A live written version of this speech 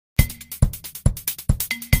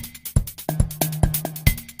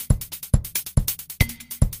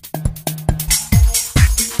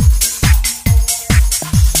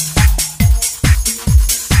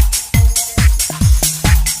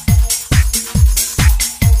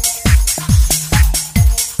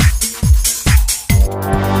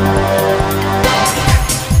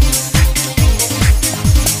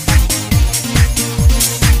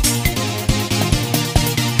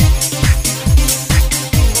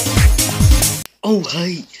Oh,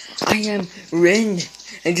 hi, I am Ren,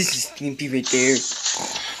 and this is Stimpy right there.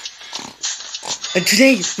 And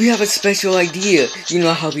today, we have a special idea. You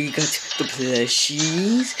know how we got the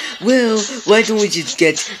plushies? Well, why don't we just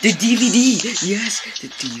get the DVD? Yes, the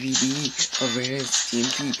DVD of Ren and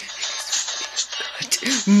Stimpy.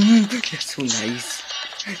 That's so nice.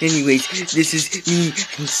 Anyways, this is me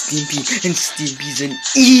and Stimpy's an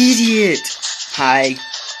idiot. Hi.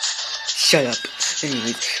 Shut up.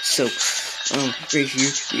 Anyways, so, right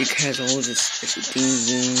here, it has all this special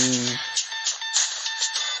things.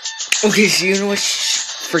 Okay, so you know what?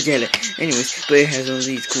 Forget it. Anyways, but it has all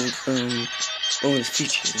these cool, bonus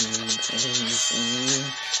features.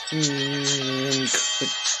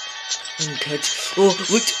 Cut. Oh,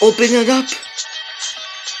 let's open it up.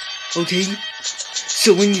 Okay.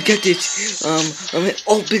 So when you get this, it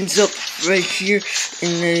opens up right here,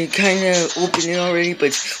 and I kinda opened it already,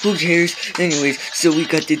 but who cares? Anyways, so we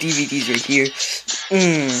got the DVDs right here.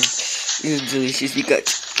 It's delicious. We got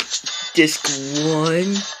disc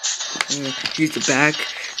 1. Here's the back,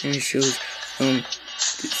 and it shows, the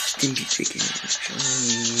Stimpy chicken.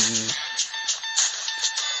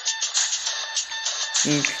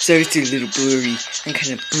 Sorry, it's a little blurry. I'm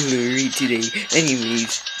kind of blurry today.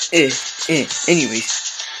 Anyways,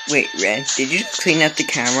 wait, Ren, did you clean up the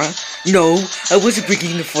camera? No, I wasn't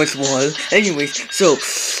breaking the fourth wall. Anyways, so,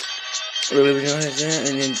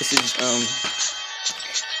 and then this is,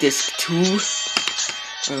 disc 2,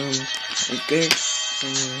 right there,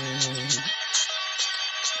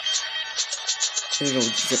 I don't know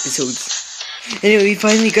these episodes. Anyway, we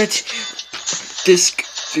finally got disc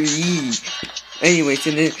 3. Anyways,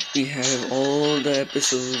 and then we have all the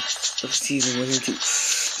episodes of season 1 and 2.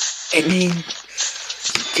 And then you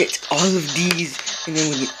get all of these, and then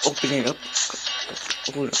when you open it up,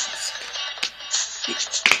 hold on a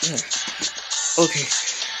second. Okay,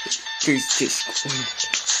 there's disc 1.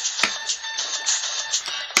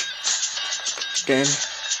 Then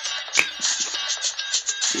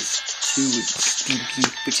disc 2 is Stimpy,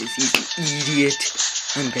 which is he's an idiot.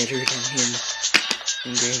 I'm better than him.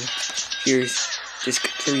 And then here's disc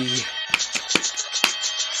 3.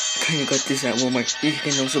 Kinda got this at Walmart. You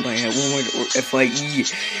can also buy it at Walmart or FYE.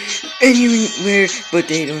 Anywhere, but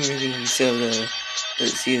they don't really sell the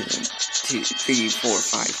season 2, 3, 4,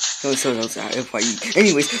 5. They'll sell those at FYE.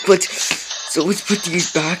 Anyways, but so let's put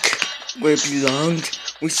these back where it belonged.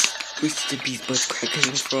 Where's Stimpy's butt crack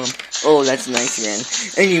coming from? Oh, that's nice, man.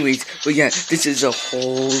 Anyways, but yeah, this is a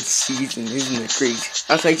whole season, isn't it great?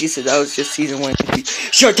 I thought you said that was just season 1.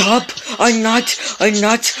 Shut up! I'm not a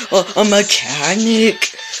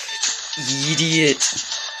mechanic! Idiot.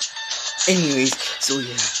 Anyways, so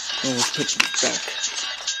yeah, let's put these back.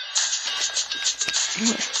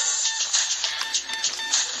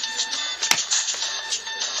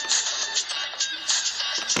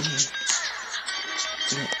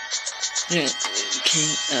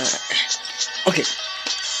 Okay.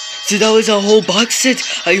 So that was a whole box set.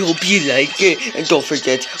 I hope you like it. And don't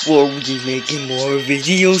forget, we'll be making more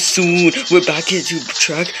videos soon. We're back into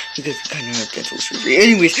track because we kind of have dental surgery.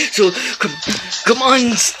 Anyways, so come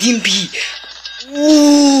on, Stimpy.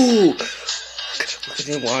 Ooh. We're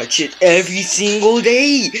gonna watch it every single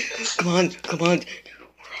day. Come on. We're our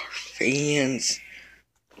fans.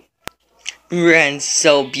 Ren's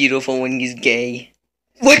so beautiful when he's gay.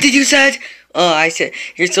 What did you say? Oh, I said,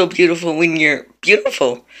 you're so beautiful when you're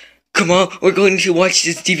beautiful. Come on, we're going to watch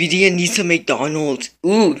this DVD and eat some McDonald's.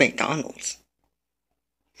 Ooh, McDonald's.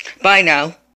 Bye now.